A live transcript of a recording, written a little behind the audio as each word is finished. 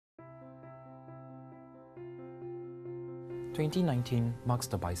2019 marks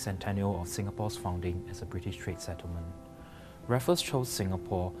the bicentennial of Singapore's founding as a British trade settlement. Raffles chose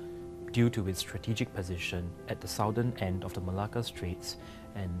Singapore due to its strategic position at the southern end of the Malacca Straits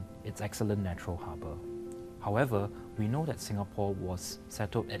and its excellent natural harbour. However, we know that Singapore was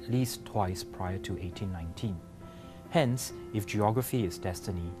settled at least twice prior to 1819. Hence, if geography is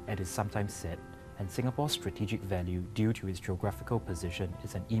destiny, as is sometimes said, and Singapore's strategic value due to its geographical position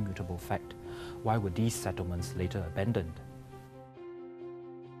is an immutable fact, why were these settlements later abandoned?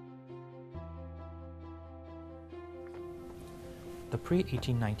 The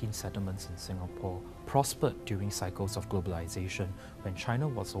pre-1819 settlements in Singapore prospered during cycles of globalization when China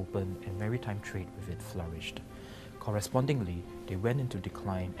was open and maritime trade with it flourished. Correspondingly, they went into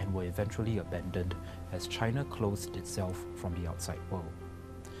decline and were eventually abandoned as China closed itself from the outside world.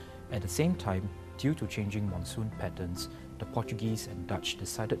 At the same time, due to changing monsoon patterns, the Portuguese and Dutch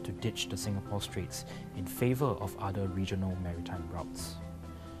decided to ditch the Singapore Straits in favour of other regional maritime routes.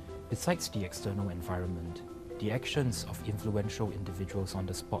 Besides the external environment, the actions of influential individuals on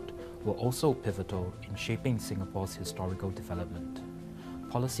the spot were also pivotal in shaping Singapore's historical development.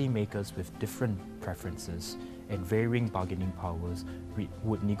 Policymakers with different preferences and varying bargaining powers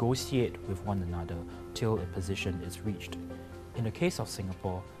would negotiate with one another till a position is reached. In the case of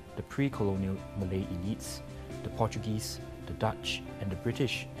Singapore, the pre-colonial Malay elites, the Portuguese, the Dutch and the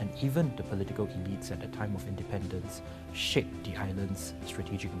British, and even the political elites at the time of independence shaped the island's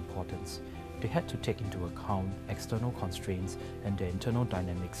strategic importance. They had to take into account external constraints and their internal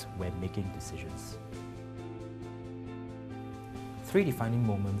dynamics when making decisions. Three defining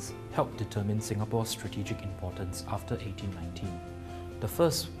moments helped determine Singapore's strategic importance after 1819. The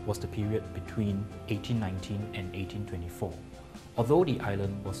first was the period between 1819 and 1824. Although the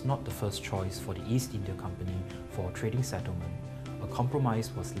island was not the first choice for the East India Company for a trading settlement, a compromise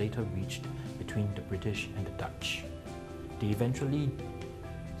was later reached between the British and the Dutch. They eventually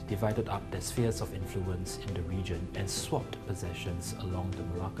divided up their spheres of influence in the region and swapped possessions along the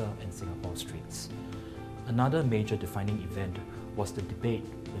Malacca and Singapore Straits. Another major defining event was the debate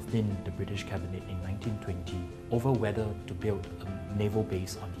within the British cabinet in 1920 over whether to build a naval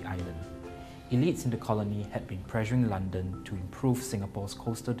base on the island. Elites in the colony had been pressuring London to improve Singapore's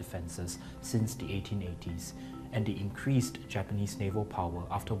coastal defences since the 1880s, and the increased Japanese naval power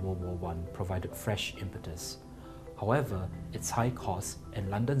after World War I provided fresh impetus. However, its high costs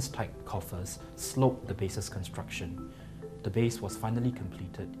and London's tight coffers slowed the base's construction. The base was finally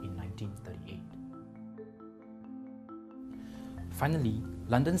completed in 1938. Finally,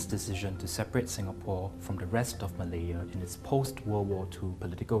 London's decision to separate Singapore from the rest of Malaya in its post-World War II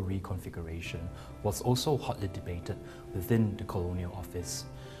political reconfiguration was also hotly debated within the Colonial Office.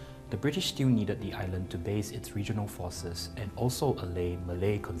 The British still needed the island to base its regional forces and also allay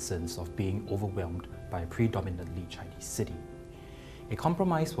Malay concerns of being overwhelmed by a predominantly Chinese city. A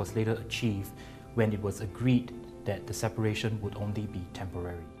compromise was later achieved when it was agreed that the separation would only be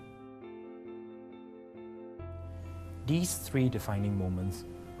temporary. These three defining moments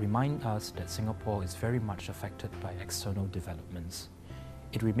remind us that Singapore is very much affected by external developments.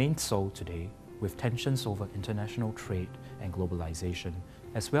 It remains so today, with tensions over international trade and globalization,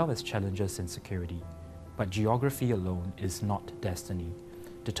 as well as challenges in security. But geography alone is not destiny.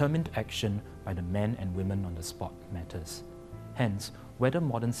 Determined action by the men and women on the spot matters. Hence, whether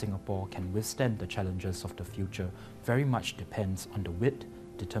modern Singapore can withstand the challenges of the future very much depends on the wit,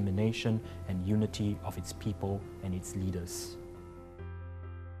 determination and unity of its people and its leaders.